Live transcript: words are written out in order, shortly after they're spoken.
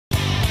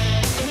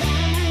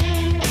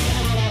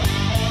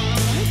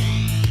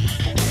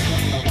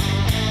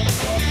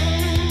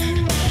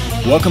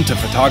Welcome to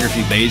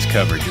Photography Bay's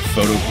coverage of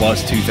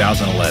PhotoPlus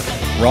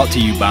 2011, brought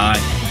to you by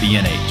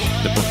B&H,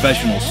 the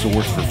professional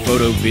source for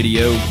photo,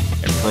 video,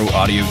 and pro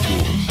audio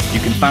tools.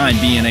 You can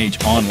find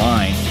B&H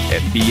online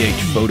at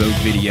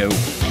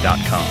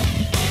bhphotovideo.com.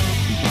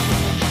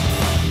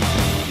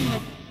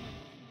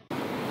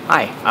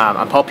 Hi,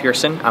 I'm Paul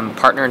Pierson. I'm a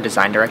partner and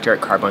design director at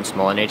Carbone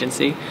Smolin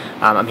Agency.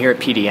 I'm here at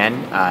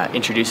PDN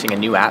introducing a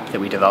new app that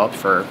we developed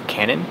for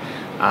Canon.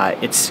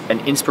 It's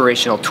an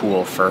inspirational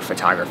tool for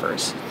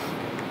photographers.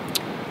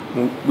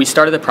 We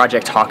started the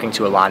project talking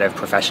to a lot of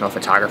professional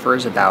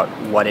photographers about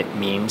what it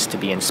means to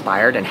be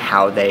inspired and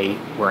how they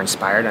were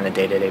inspired on a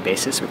day-to-day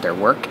basis with their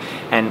work.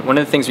 And one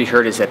of the things we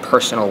heard is that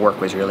personal work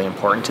was really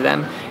important to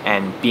them,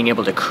 and being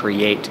able to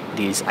create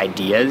these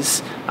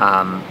ideas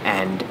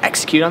and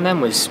execute on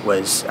them was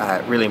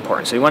really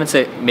important. So we wanted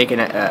to make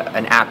an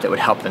app that would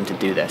help them to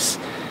do this.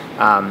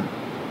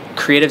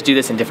 Creatives do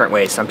this in different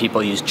ways. Some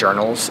people use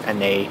journals and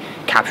they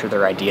capture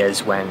their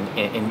ideas when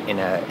in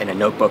a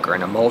notebook or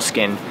in a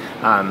moleskin.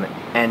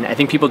 And I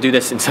think people do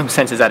this in some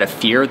senses out of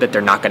fear that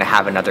they're not going to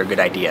have another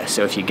good idea.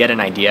 So if you get an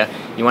idea,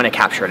 you want to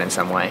capture it in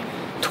some way.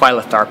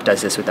 Twyla Tharp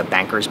does this with a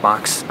banker's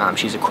box.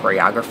 She's a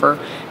choreographer,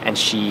 and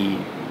she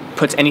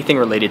puts anything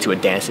related to a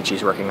dance that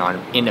she's working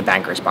on in a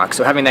banker's box.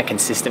 So having that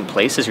consistent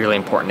place is really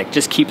important to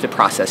just keep the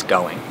process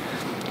going.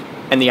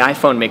 And the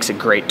iPhone makes a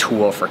great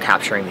tool for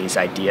capturing these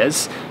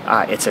ideas.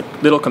 It's a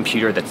little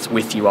computer that's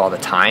with you all the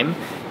time,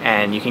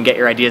 and you can get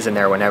your ideas in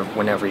there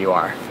whenever you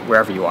are,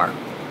 wherever you are.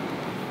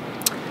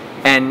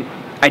 And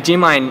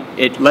IdeaMine,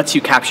 it lets you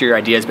capture your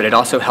ideas, but it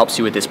also helps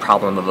you with this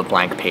problem of a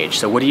blank page.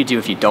 So what do you do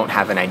if you don't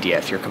have an idea,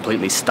 if you're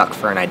completely stuck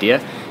for an idea?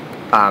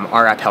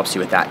 Our app helps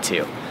you with that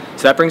too.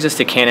 So that brings us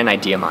to Canon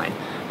IdeaMine.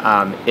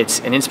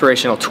 It's an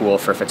inspirational tool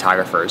for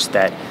photographers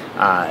that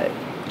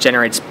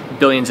generates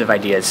billions of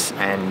ideas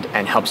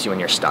and helps you when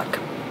you're stuck.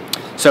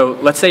 So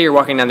let's say you're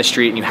walking down the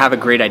street and you have a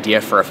great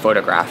idea for a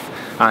photograph.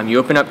 You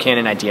open up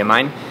Canon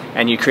IdeaMine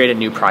and you create a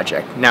new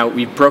project. Now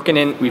we've broken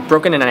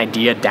an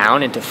idea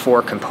down into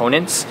 4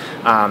 components.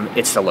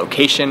 It's the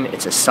location,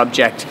 it's a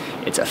subject,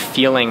 it's a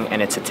feeling,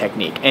 and it's a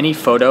technique. Any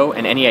photo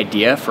and any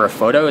idea for a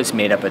photo is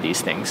made up of these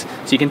things.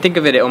 So you can think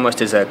of it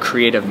almost as a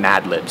creative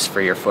Mad Libs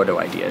for your photo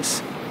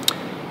ideas.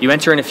 You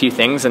enter in a few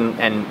things,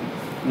 and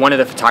one of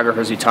the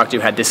photographers we talked to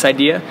had this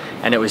idea,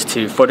 and it was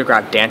to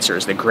photograph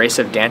dancers, the grace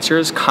of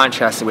dancers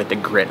contrasted with the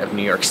grit of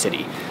New York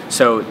City.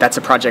 So that's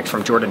a project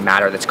from Jordan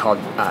Matter that's called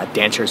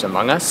Dancers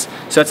Among Us.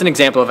 So that's an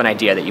example of an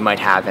idea that you might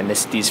have, and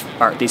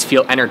these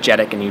feel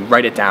energetic, and you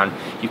write it down,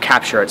 you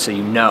capture it so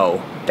you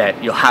know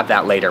that you'll have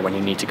that later when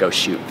you need to go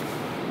shoot.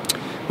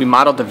 We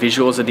modeled the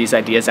visuals of these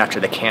ideas after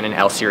the Canon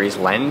L series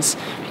lens,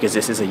 because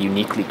this is a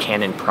uniquely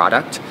Canon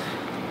product.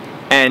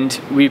 And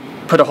we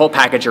put a whole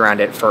package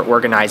around it for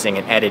organizing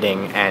and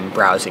editing and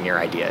browsing your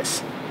ideas.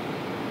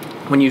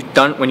 When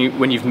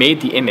you've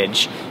made the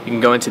image, you can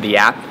go into the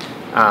app,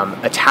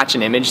 attach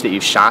an image that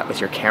you've shot with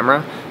your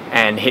camera,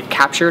 and hit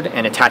captured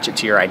and attach it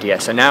to your idea.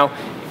 So now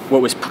what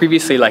was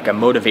previously like a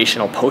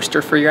motivational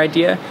poster for your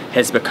idea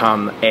has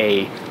become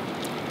a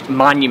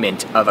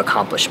monument of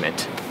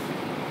accomplishment.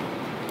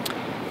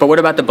 But what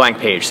about the blank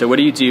page? So what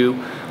do you do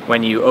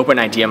when you open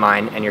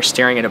IdeaMine and you're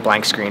staring at a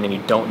blank screen and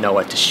you don't know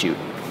what to shoot?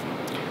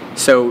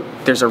 So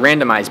there's a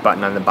randomize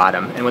button on the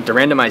bottom, and what the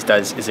randomize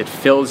does is it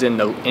fills in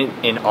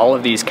all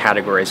of these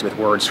categories with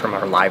words from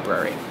our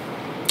library.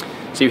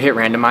 So you hit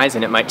randomize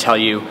and it might tell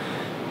you,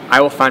 I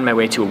will find my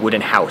way to a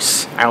wooden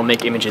house. I will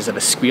make images of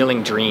a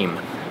squealing dream.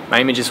 My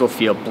images will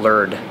feel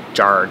blurred,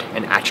 jarred,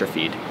 and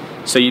atrophied.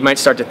 So you might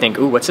start to think,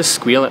 ooh, what's a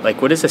squealing,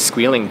 like what does a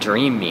squealing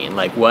dream mean?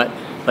 Like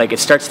it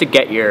starts to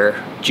get your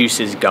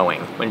juices going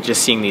when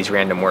just seeing these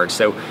random words.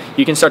 So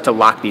you can start to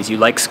lock these. You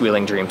like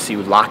squealing dreams, so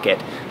you lock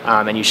it,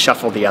 and you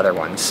shuffle the other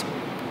ones.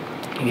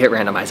 You hit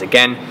randomize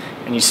again,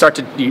 and you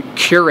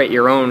curate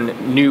your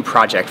own new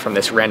project from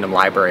this random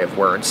library of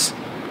words.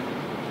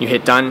 You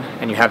hit done,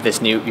 and you have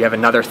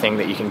another thing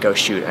that you can go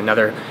shoot,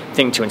 another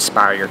thing to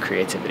inspire your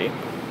creativity.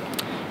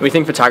 And we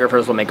think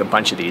photographers will make a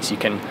bunch of these.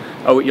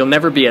 You'll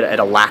never be at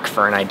a lack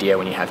for an idea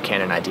when you have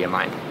Canon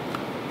IdeaMine.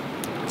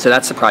 So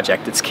that's the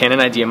project. It's Canon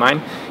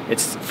IdeaMine.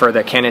 It's for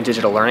the Canon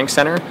Digital Learning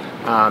Center,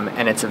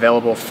 and it's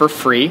available for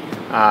free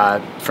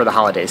for the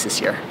holidays this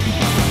year.